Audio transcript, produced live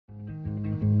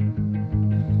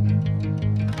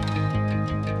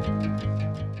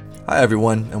Hi,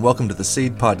 everyone, and welcome to the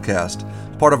Seed Podcast,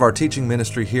 part of our teaching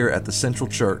ministry here at the Central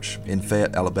Church in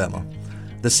Fayette, Alabama.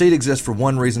 The Seed exists for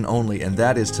one reason only, and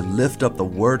that is to lift up the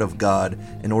Word of God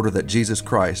in order that Jesus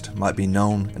Christ might be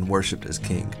known and worshiped as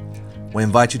King. We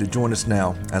invite you to join us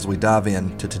now as we dive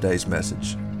into today's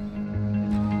message.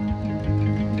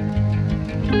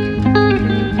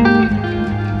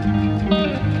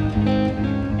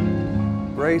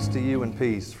 Grace to you and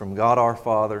peace from God our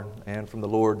Father and from the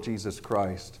Lord Jesus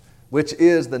Christ, which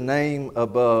is the name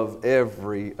above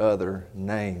every other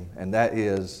name, and that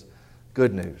is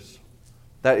good news.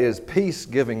 That is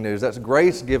peace-giving news. That's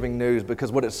grace-giving news,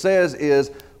 because what it says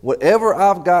is, whatever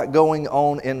I've got going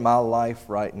on in my life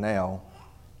right now,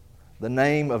 the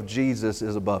name of Jesus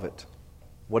is above it.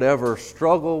 Whatever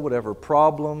struggle, whatever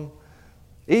problem,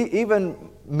 even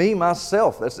me,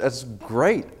 myself, that's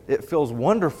great. It feels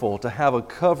wonderful to have a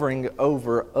covering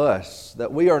over us,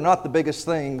 that we are not the biggest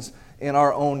things in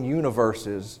our own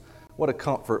universes. What a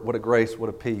comfort, what a grace, what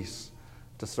a peace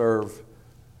to serve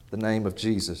the name of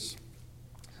Jesus.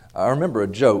 I remember a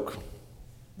joke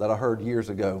that I heard years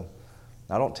ago.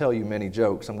 I don't tell you many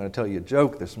jokes. I'm going to tell you a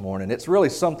joke this morning. It's really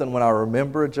something when I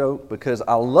remember a joke, because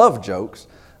I love jokes.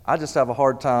 I just have a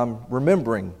hard time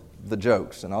remembering the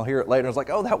jokes, and I'll hear it later. It's like,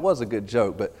 oh, that was a good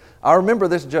joke, but I remember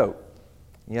this joke.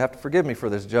 You have to forgive me for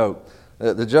this joke.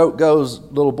 The joke goes,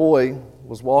 little boy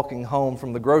was walking home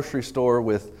from the grocery store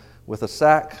with a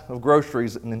sack of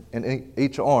groceries in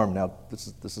each arm. Now, this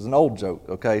is an old joke,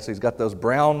 okay? So he's got those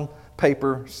brown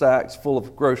paper sacks full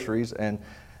of groceries, and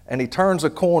he turns a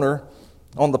corner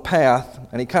on the path,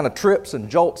 and he kind of trips and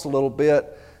jolts a little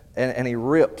bit, and he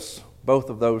rips both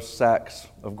of those sacks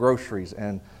of groceries,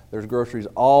 and there's groceries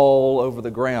all over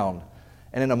the ground.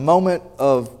 And in a moment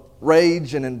of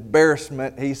rage and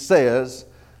embarrassment, he says,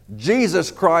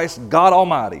 "Jesus Christ, God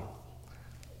Almighty."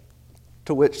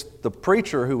 To which the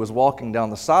preacher who was walking down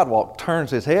the sidewalk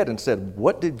turns his head and said,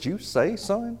 "What did you say,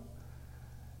 son?"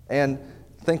 And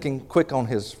thinking quick on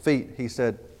his feet, he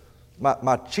said,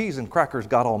 my cheese and crackers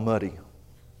got all muddy."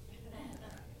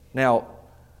 Now,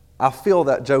 I feel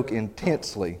that joke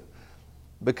intensely,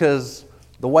 because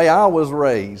the way I was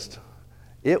raised,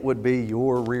 it would be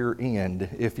your rear end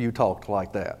if you talked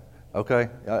like that, okay?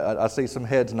 I see some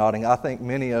heads nodding. I think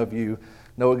many of you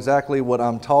know exactly what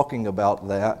I'm talking about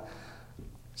that.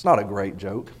 It's not a great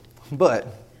joke, but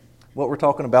what we're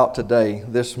talking about today,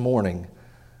 this morning,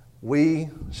 we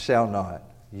shall not,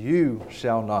 you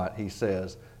shall not, he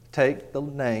says, take the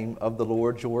name of the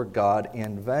Lord your God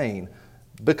in vain,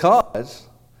 because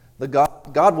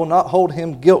God will not hold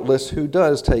him guiltless who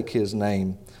does take his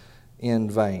name in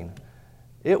vain.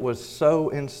 It was so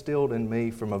instilled in me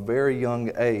from a very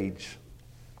young age.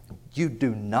 You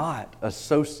do not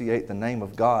associate the name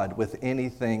of God with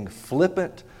anything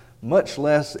flippant, much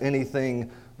less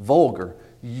anything vulgar.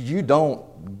 You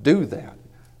don't do that.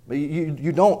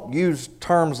 You don't use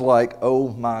terms like, "oh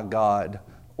my God,"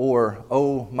 or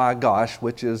 "oh my gosh,"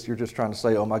 which is you're just trying to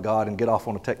say, "oh my God," and get off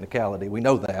on a technicality. We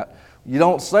know that. You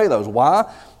don't say those. Why?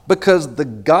 Because the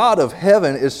God of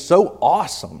heaven is so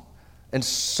awesome and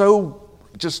so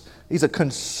he's a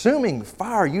consuming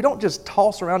fire. You don't just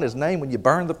toss around his name when you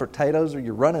burn the potatoes or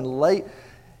you're running late.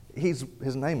 His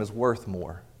name is worth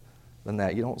more than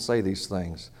that. You don't say these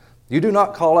things. You do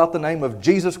not call out the name of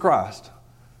Jesus Christ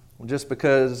just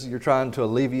because you're trying to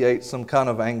alleviate some kind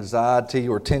of anxiety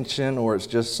or tension, or it's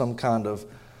just some kind of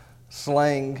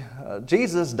slang.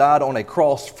 Jesus died on a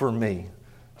cross for me.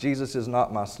 Jesus is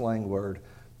not my slang word.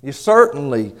 You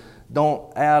certainly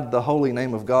don't add the holy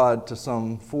name of God to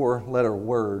some four-letter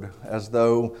word as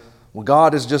though, well,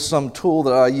 God is just some tool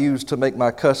that I use to make my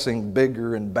cussing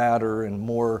bigger and badder and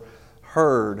more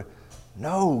heard.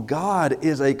 No, God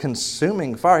is a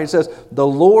consuming fire. He says, the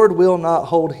Lord will not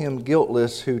hold him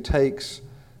guiltless who takes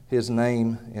his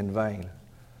name in vain.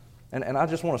 And I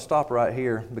just want to stop right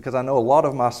here, because I know a lot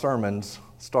of my sermons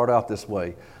start out this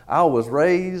way. I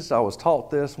was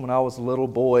taught this when I was a little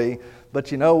boy,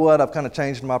 but you know what? I've kind of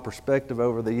changed my perspective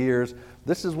over the years.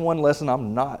 This is one lesson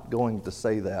I'm not going to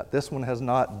say that. This one has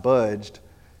not budged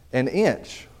an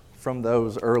inch from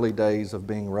those early days of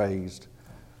being raised.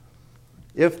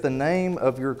 If the name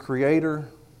of your Creator,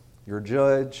 your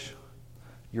Judge,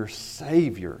 your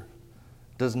Savior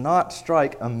does not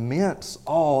strike immense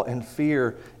awe and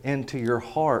fear into your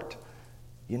heart,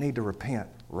 you need to repent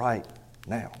right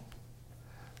now.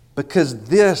 Because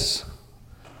this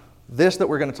that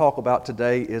we're going to talk about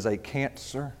today is a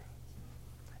cancer.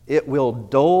 It will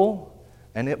dull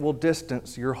and it will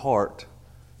distance your heart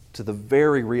to the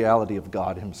very reality of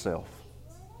God himself.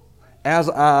 As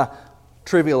I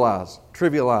trivialize,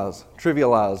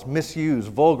 misuse,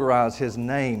 vulgarize His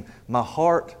name, my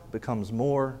heart becomes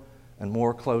more and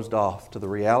more closed off to the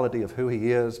reality of who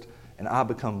He is, and I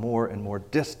become more and more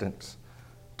distant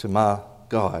to my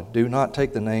God. Do not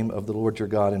take the name of the Lord your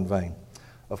God in vain.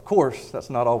 Of course, that's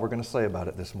not all we're going to say about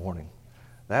it this morning.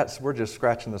 We're just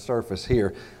scratching the surface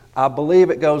here. I believe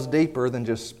it goes deeper than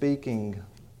just speaking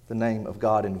the name of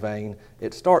God in vain.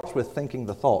 It starts with thinking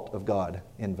the thought of God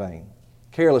in vain.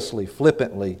 Carelessly,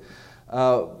 flippantly.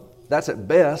 That's at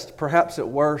best, perhaps at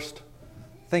worst,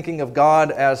 thinking of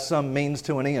God as some means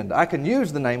to an end. I can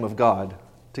use the name of God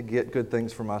to get good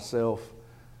things for myself,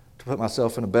 to put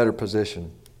myself in a better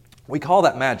position. We call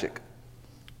that magic.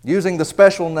 Using the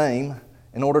special name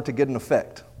in order to get an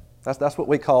effect. That's what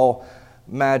we call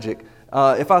magic.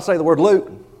 If I say the word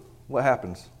Luke, what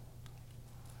happens?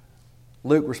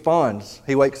 Luke responds.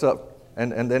 He wakes up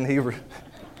and then he...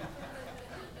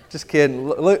 Just kidding.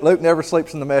 Luke never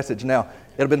sleeps in the message. Now, it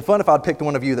would have been fun if I'd picked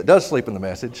one of you that does sleep in the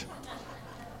message.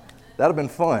 That would have been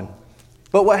fun.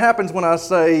 But what happens when I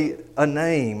say a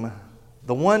name,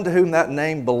 the one to whom that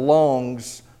name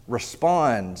belongs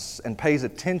responds and pays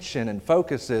attention and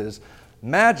focuses.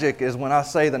 Magic is when I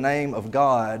say the name of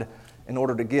God in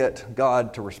order to get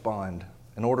God to respond,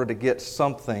 in order to get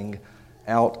something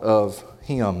out of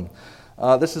Him.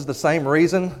 This is the same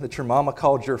reason that your mama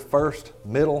called your first,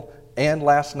 middle, and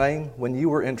last name when you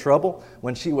were in trouble.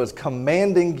 When she was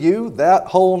commanding you, that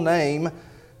whole name,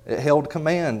 it held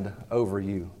command over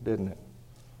you, didn't it?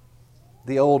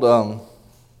 The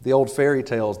old fairy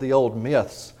tales, the old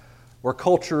myths, were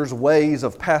culture's ways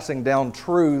of passing down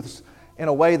truths in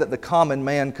a way that the common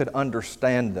man could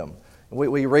understand them.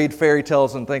 We read fairy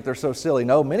tales and think they're so silly.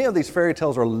 No, many of these fairy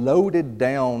tales are loaded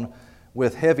down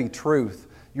with heavy truth.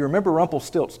 You remember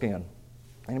Rumpelstiltskin?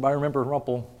 Anybody remember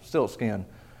Rumpelstiltskin?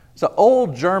 It's an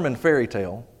old German fairy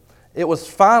tale. It was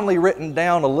finally written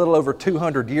down a little over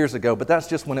 200 years ago, but that's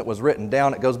just when it was written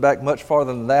down. It goes back much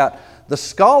farther than that. The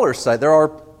scholars say, there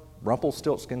are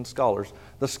Rumpelstiltskin scholars,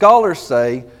 the scholars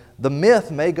say the myth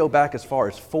may go back as far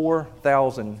as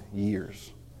 4,000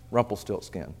 years.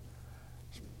 Rumpelstiltskin.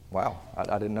 Wow,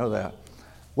 I didn't know that.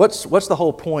 What's the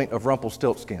whole point of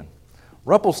Rumpelstiltskin?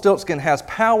 Rumpelstiltskin has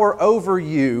power over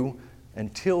you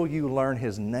until you learn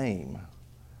his name.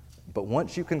 But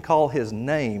once you can call his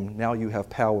name, now you have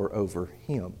power over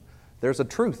him. There's a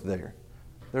truth there.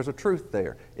 There's a truth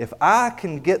there. If I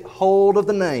can get hold of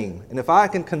the name, and if I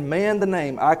can command the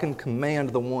name, I can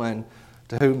command the one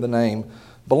to whom the name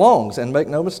belongs. And make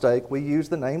no mistake, we use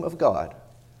the name of God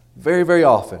very, very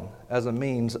often as a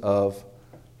means of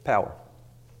power.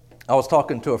 I was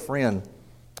talking to a friend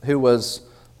who was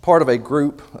part of a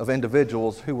group of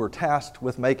individuals who were tasked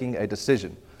with making a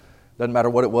decision. Doesn't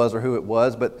matter what it was or who it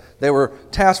was, but they were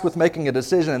tasked with making a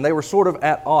decision, and they were sort of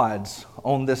at odds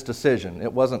on this decision.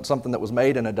 It wasn't something that was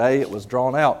made in a day, it was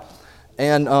drawn out.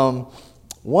 And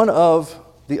one of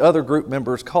the other group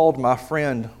members called my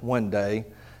friend one day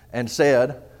and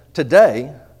said,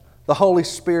 "Today, the Holy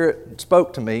Spirit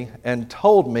spoke to me and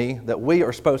told me that we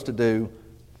are supposed to do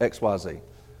XYZ.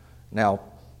 Now,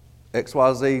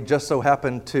 XYZ just so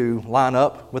happened to line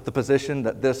up with the position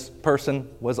that this person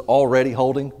was already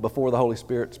holding before the Holy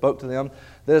Spirit spoke to them.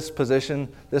 This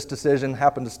decision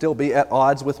happened to still be at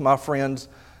odds with my friend's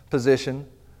position.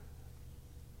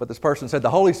 But this person said, the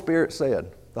Holy Spirit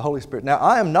said, the Holy Spirit. Now,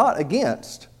 I am not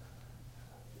against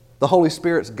the Holy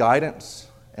Spirit's guidance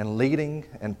and leading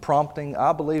and prompting.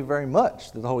 I believe very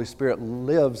much that the Holy Spirit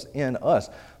lives in us.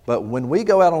 But when we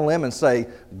go out on a limb and say,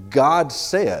 God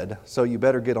said, so you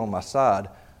better get on my side,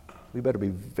 we better be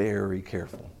very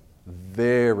careful.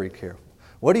 Very careful.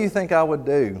 What do you think I would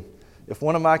do if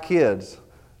one of my kids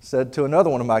said to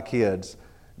another one of my kids,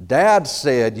 Dad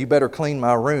said you better clean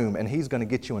my room and he's going to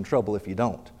get you in trouble if you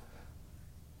don't?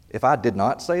 If I did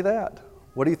not say that,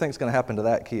 what do you think is going to happen to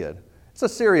that kid? It's a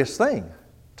serious thing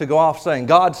to go off saying,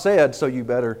 God said, so you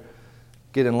better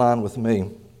get in line with me.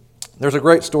 There's a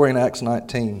great story in Acts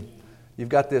 19. You've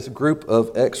got this group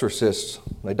of exorcists.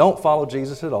 They don't follow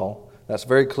Jesus at all. That's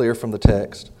very clear from the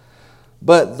text.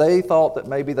 But they thought that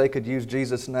maybe they could use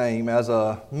Jesus' name as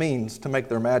a means to make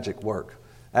their magic work.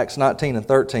 Acts 19 and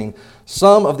 13.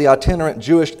 Some of the itinerant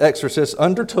Jewish exorcists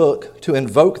undertook to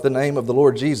invoke the name of the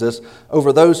Lord Jesus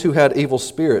over those who had evil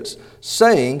spirits,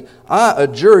 saying, I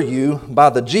adjure you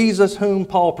by the Jesus whom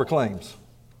Paul proclaims.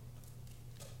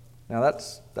 Now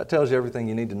that tells you everything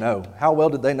you need to know. How well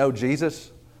did they know Jesus?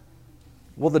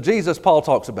 Well, the Jesus Paul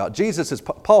talks about. Jesus is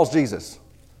Paul's Jesus.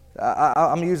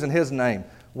 I'm using his name.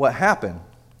 What happened?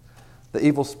 The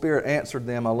evil spirit answered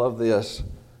them, I love this.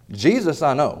 Jesus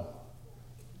I know.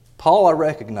 Paul I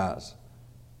recognize.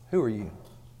 Who are you?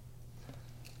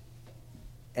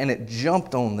 and it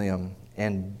jumped on them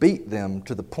and beat them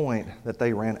to the point that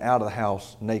they ran out of the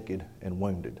house naked and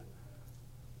wounded.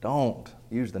 Don't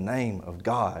use the name of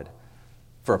God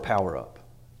for a power-up,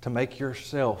 to make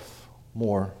yourself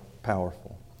more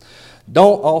powerful.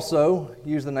 Don't also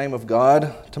use the name of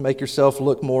God to make yourself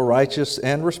look more righteous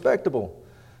and respectable.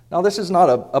 Now, this is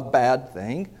not a bad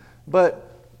thing, but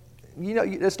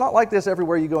it's not like this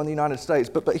everywhere you go in the United States.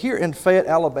 But here in Fayette,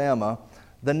 Alabama,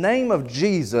 the name of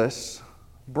Jesus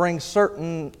brings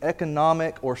certain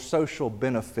economic or social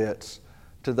benefits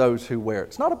to those who wear it.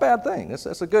 It's not a bad thing.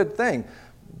 It's a good thing.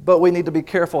 But we need to be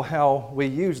careful how we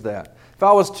use that. If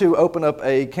I was to open up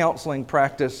a counseling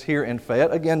practice here in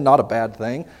Fayette, again, not a bad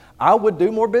thing, I would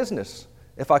do more business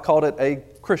if I called it a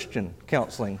Christian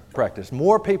counseling practice.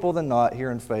 More people than not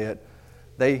here in Fayette,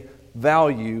 they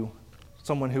value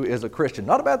someone who is a Christian.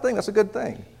 Not a bad thing, that's a good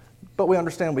thing. But we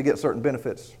understand we get certain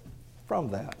benefits from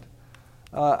that.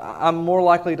 I'm more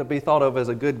likely to be thought of as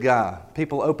a good guy.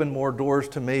 People open more doors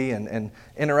to me and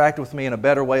interact with me in a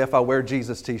better way if I wear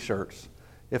Jesus t-shirts,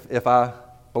 if I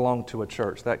belong to a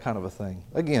church, that kind of a thing.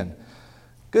 Again,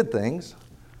 good things,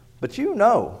 but you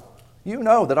know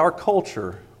that our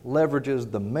culture leverages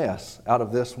the mess out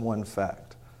of this one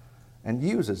fact and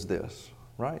uses this,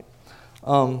 right?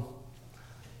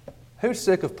 Who's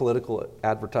sick of political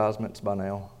advertisements by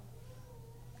now?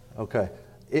 Okay.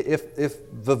 If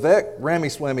Vivek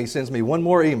Ramaswamy sends me one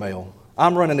more email,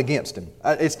 I'm running against him.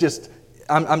 It's just,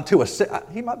 I'm too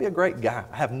he might be a great guy.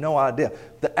 I have no idea.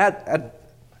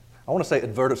 I want to say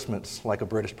advertisements like a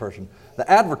British person.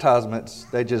 The advertisements,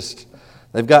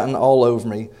 they've gotten all over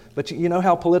me. But you know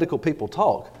how political people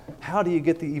talk. How do you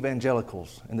get the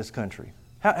evangelicals in this country?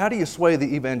 How do you sway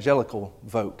the evangelical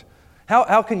vote?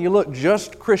 How can you look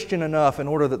just Christian enough in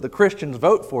order that the Christians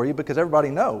vote for you, because everybody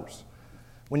knows?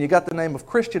 When you got the name of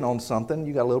Christian on something,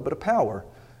 you got a little bit of power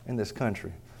in this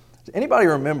country. Does anybody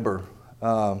remember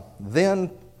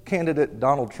then candidate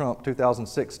Donald Trump,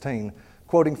 2016,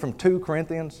 quoting from 2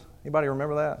 Corinthians? Anybody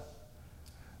remember that?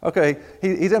 Okay,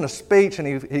 he's in a speech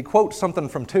and he quotes something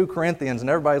from 2 Corinthians, and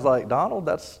everybody's like, Donald,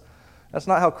 that's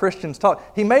not how Christians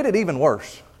talk. He made it even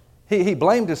worse. He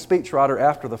blamed his speechwriter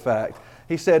after the fact.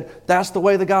 He said, that's the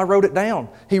way the guy wrote it down.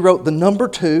 He wrote the number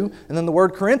 2 and then the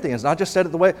word Corinthians. And I just said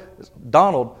it the way,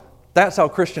 Donald, that's how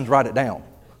Christians write it down.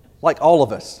 Like all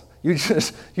of us. You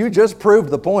just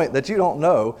proved the point that you don't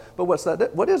know. But what's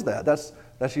that? What is that?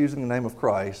 That's using the name of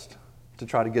Christ to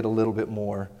try to get a little bit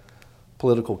more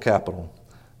political capital.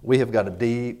 We have got a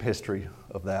deep history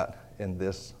of that in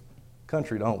this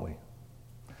country, don't we?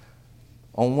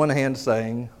 On one hand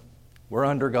saying, we're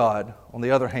under God. On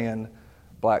the other hand,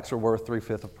 blacks are worth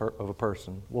 3/5 of a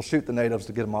person. We'll shoot the natives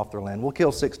to get them off their land. We'll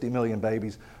kill 60 million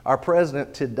babies. Our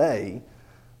president today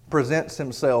presents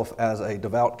himself as a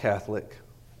devout Catholic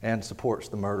and supports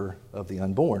the murder of the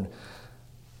unborn.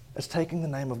 It's taking the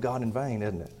name of God in vain,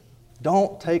 isn't it?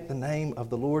 Don't take the name of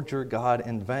the Lord your God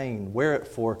in vain. Wear it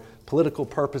for political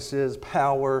purposes,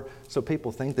 power, so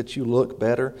people think that you look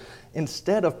better.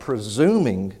 Instead of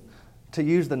presuming to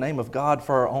use the name of God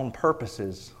for our own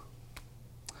purposes,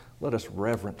 let us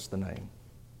reverence the name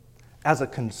as a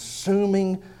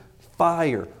consuming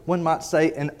fire. One might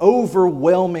say an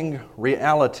overwhelming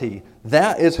reality.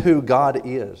 That is who God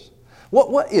is.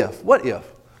 What if?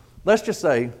 Let's just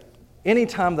say, any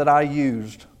time that I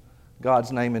used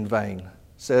God's name in vain,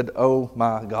 said, oh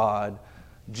my God,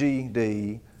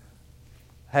 GD,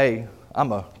 hey,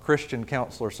 I'm a Christian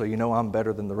counselor, so you know I'm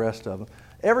better than the rest of them.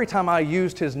 Every time I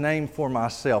used His name for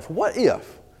myself, what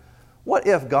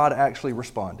if God actually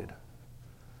responded?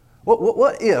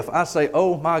 What if I say,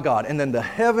 oh my God, and then the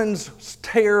heavens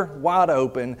tear wide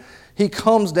open, He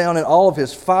comes down in all of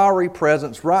His fiery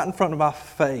presence right in front of my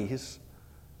face.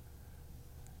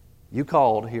 You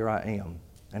called, here I am.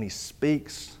 And He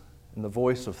speaks in the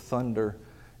voice of thunder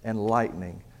and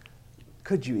lightning.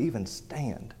 Could you even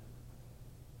stand?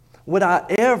 Would I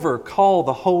ever call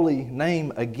the holy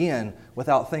name again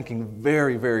without thinking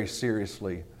very, very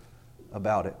seriously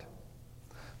about it?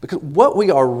 Because what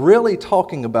we are really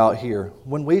talking about here,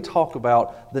 when we talk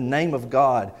about the name of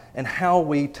God and how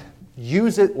we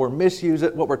use it or misuse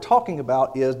it, what we're talking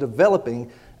about is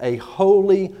developing a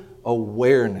holy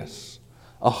awareness.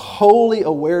 A holy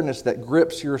awareness that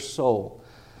grips your soul.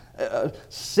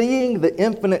 Seeing the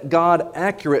infinite God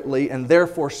accurately and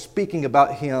therefore speaking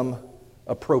about Him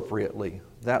appropriately.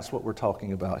 That's what we're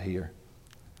talking about here.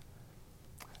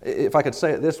 If I could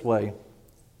say it this way,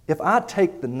 if I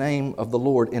take the name of the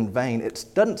Lord in vain, it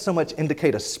doesn't so much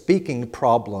indicate a speaking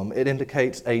problem, it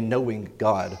indicates a knowing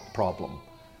God problem.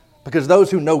 Because those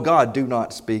who know God do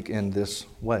not speak in this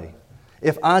way.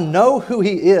 If I know who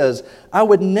He is, I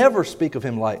would never speak of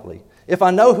Him lightly. If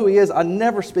I know who He is, I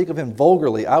never speak of Him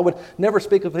vulgarly. I would never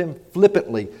speak of Him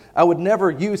flippantly. I would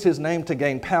never use His name to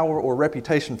gain power or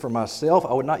reputation for myself.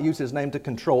 I would not use His name to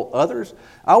control others.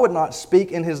 I would not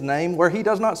speak in His name where He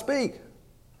does not speak.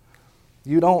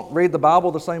 You don't read the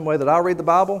Bible the same way that I read the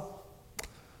Bible?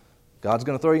 God's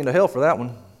going to throw you into hell for that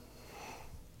one.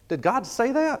 Did God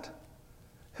say that?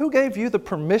 Who gave you the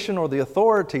permission or the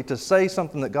authority to say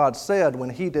something that God said when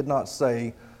He did not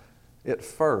say it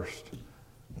first?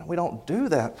 No, we don't do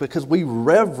that because we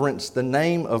reverence the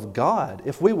name of God.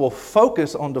 If we will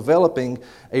focus on developing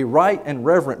a right and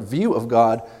reverent view of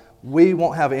God, we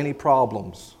won't have any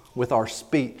problems with our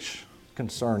speech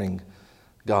concerning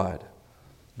God.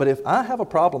 But if I have a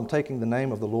problem taking the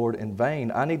name of the Lord in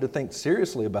vain, I need to think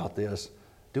seriously about this.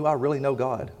 Do I really know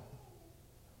God?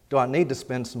 Do I need to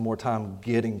spend some more time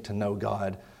getting to know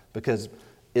God? Because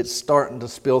it's starting to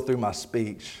spill through my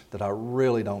speech that I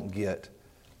really don't get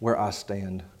where I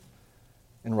stand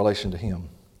in relation to Him.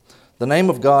 The name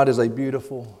of God is a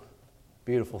beautiful,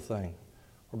 beautiful thing.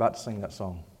 We're about to sing that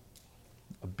song.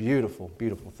 A beautiful,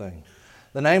 beautiful thing.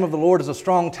 The name of the Lord is a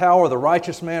strong tower. The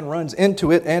righteous man runs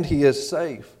into it and he is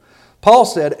safe. Paul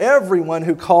said, everyone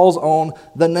who calls on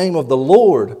the name of the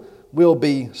Lord will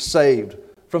be saved.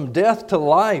 From death to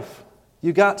life,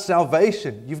 you got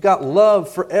salvation. You've got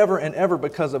love forever and ever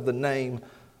because of the name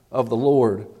of the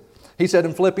Lord. He said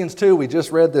in Philippians 2, we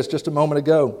just read this just a moment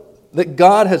ago, that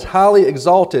God has highly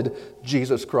exalted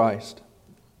Jesus Christ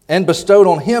and bestowed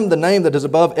on Him the name that is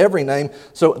above every name,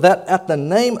 so that at the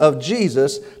name of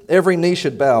Jesus every knee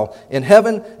should bow, in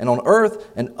heaven and on earth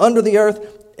and under the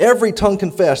earth, every tongue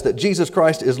confess that Jesus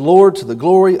Christ is Lord, to the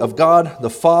glory of God the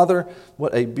Father.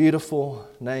 What a beautiful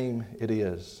name it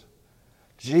is.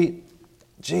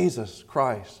 Jesus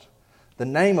Christ, the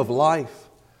name of life,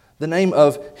 the name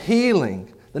of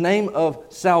healing, the name of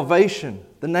salvation,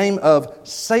 the name of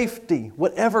safety.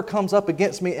 Whatever comes up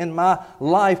against me in my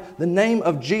life, the name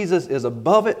of Jesus is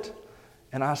above it,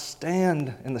 and I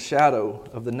stand in the shadow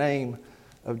of the name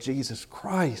of Jesus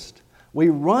Christ. We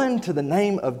run to the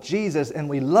name of Jesus, and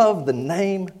we love the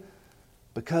name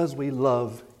because we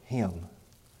love Him.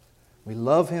 We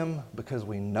love Him because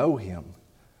we know Him.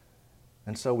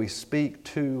 And so we speak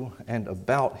to and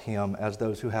about Him as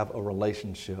those who have a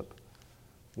relationship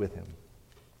with Him.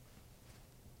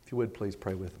 If you would, please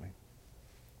pray with me.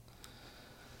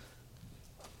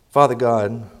 Father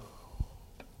God,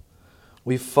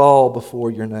 we fall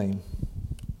before Your name.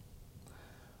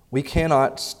 We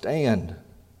cannot stand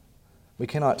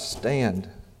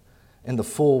in the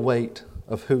full weight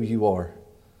of who You are.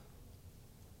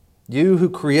 You who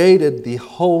created the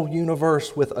whole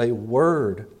universe with a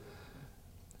word,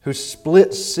 who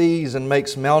splits seas and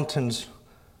makes mountains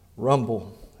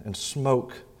rumble and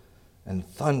smoke and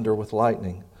thunder with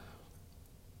lightning.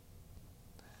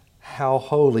 How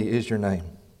holy is Your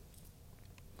name.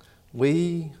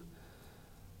 We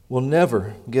will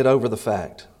never get over the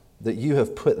fact that You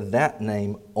have put that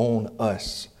name on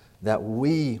us, that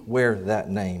we wear that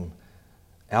name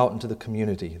out into the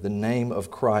community, the name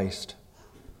of Christ.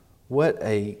 What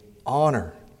an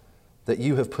honor that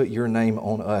You have put Your name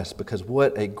on us, because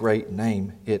what a great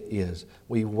name it is.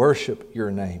 We worship Your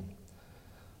name.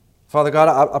 Father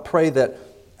God, I pray that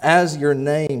as Your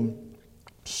name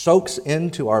soaks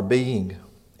into our being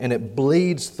and it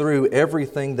bleeds through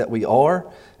everything that we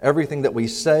are, everything that we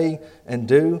say and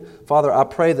do, Father, I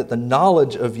pray that the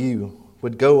knowledge of You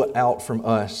would go out from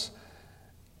us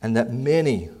and that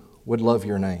many would love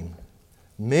Your name.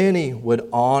 Many would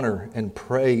honor and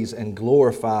praise and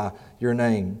glorify Your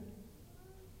name.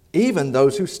 Even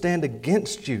those who stand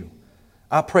against You,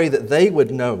 I pray that they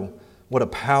would know what a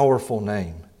powerful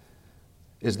name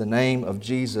is the name of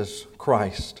Jesus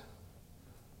Christ.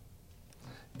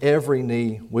 Every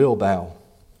knee will bow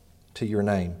to Your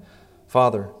name.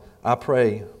 Father, I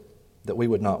pray that we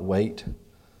would not wait,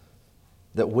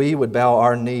 that we would bow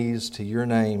our knees to Your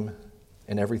name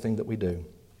in everything that we do,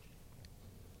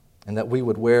 and that we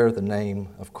would wear the name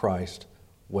of Christ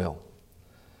well.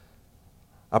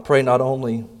 I pray not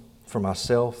only for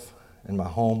myself and my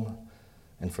home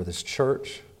and for this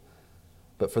church,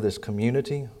 but for this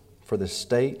community, for this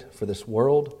state, for this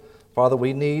world. Father,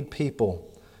 we need people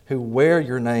who wear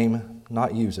Your name,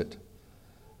 not use it.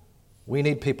 We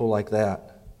need people like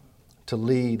that to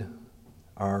lead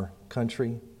our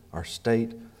country, our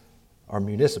state, our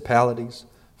municipalities.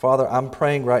 Father, I'm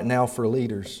praying right now for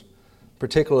leaders,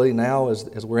 particularly now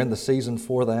as we're in the season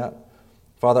for that.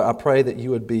 Father, I pray that You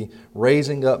would be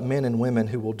raising up men and women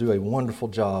who will do a wonderful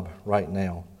job right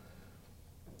now.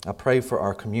 I pray for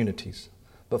our communities.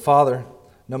 But Father,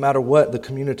 No matter what the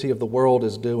community of the world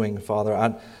is doing,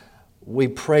 Father, we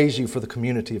praise you for the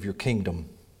community of your kingdom.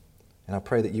 And I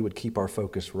pray that you would keep our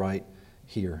focus right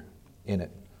here in it.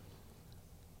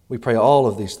 We pray all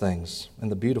of these things in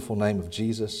the beautiful name of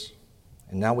Jesus.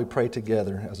 And now we pray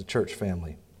together as a church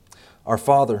family. Our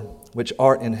Father, which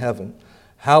art in heaven,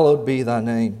 hallowed be thy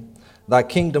name. Thy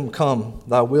kingdom come,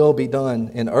 thy will be done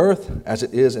in earth as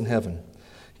it is in heaven.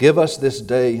 Give us this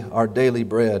day our daily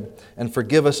bread, and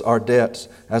forgive us our debts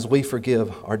as we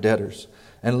forgive our debtors.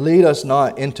 And lead us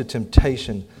not into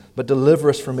temptation, but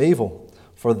deliver us from evil.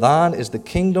 For thine is the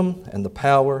kingdom and the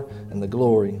power and the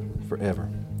glory forever.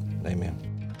 Amen.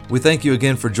 We thank you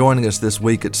again for joining us this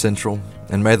week at Central,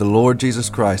 and may the Lord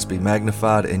Jesus Christ be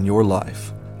magnified in your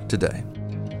life today.